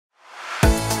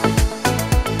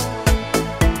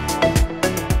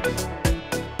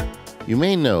You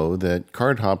may know that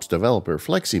Cardhop's developer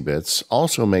FlexiBits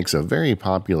also makes a very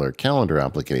popular calendar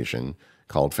application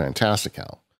called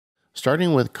Fantastical.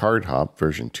 Starting with Cardhop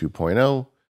version 2.0,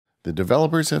 the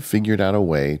developers have figured out a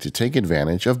way to take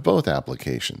advantage of both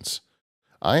applications.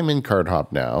 I'm in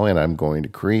Cardhop now, and I'm going to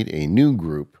create a new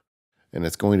group, and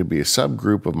it's going to be a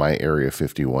subgroup of my Area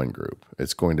 51 group.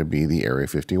 It's going to be the Area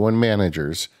 51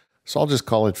 managers, so I'll just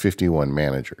call it 51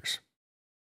 managers.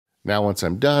 Now, once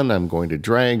I'm done, I'm going to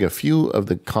drag a few of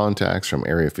the contacts from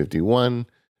Area 51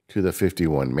 to the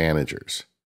 51 managers.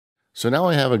 So now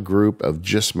I have a group of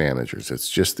just managers. It's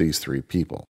just these three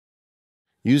people.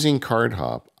 Using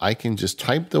Cardhop, I can just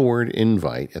type the word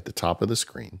invite at the top of the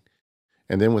screen,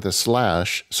 and then with a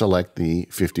slash, select the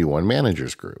 51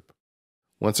 managers group.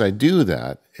 Once I do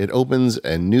that, it opens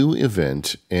a new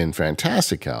event in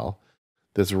Fantastical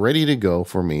that's ready to go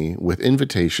for me with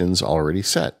invitations already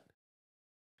set.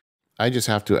 I just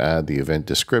have to add the event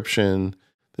description,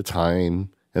 the time,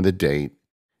 and the date.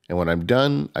 And when I'm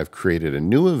done, I've created a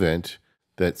new event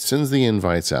that sends the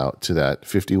invites out to that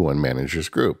 51 managers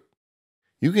group.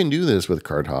 You can do this with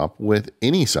Cardhop with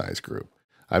any size group.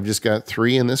 I've just got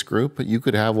 3 in this group, but you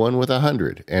could have one with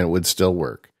 100 and it would still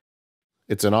work.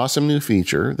 It's an awesome new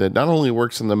feature that not only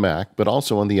works on the Mac, but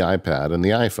also on the iPad and the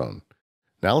iPhone.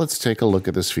 Now let's take a look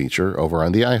at this feature over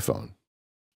on the iPhone.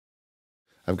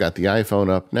 I've got the iPhone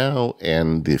up now,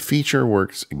 and the feature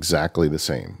works exactly the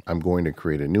same. I'm going to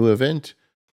create a new event.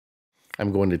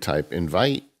 I'm going to type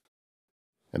invite,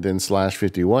 and then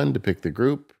 /51 to pick the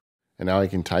group. And now I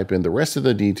can type in the rest of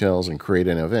the details and create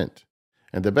an event.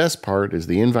 And the best part is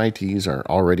the invitees are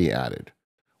already added.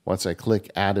 Once I click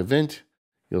Add Event,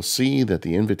 you'll see that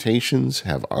the invitations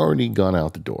have already gone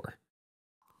out the door.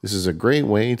 This is a great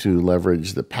way to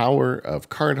leverage the power of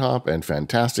Cardhop and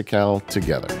Fantastical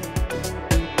together.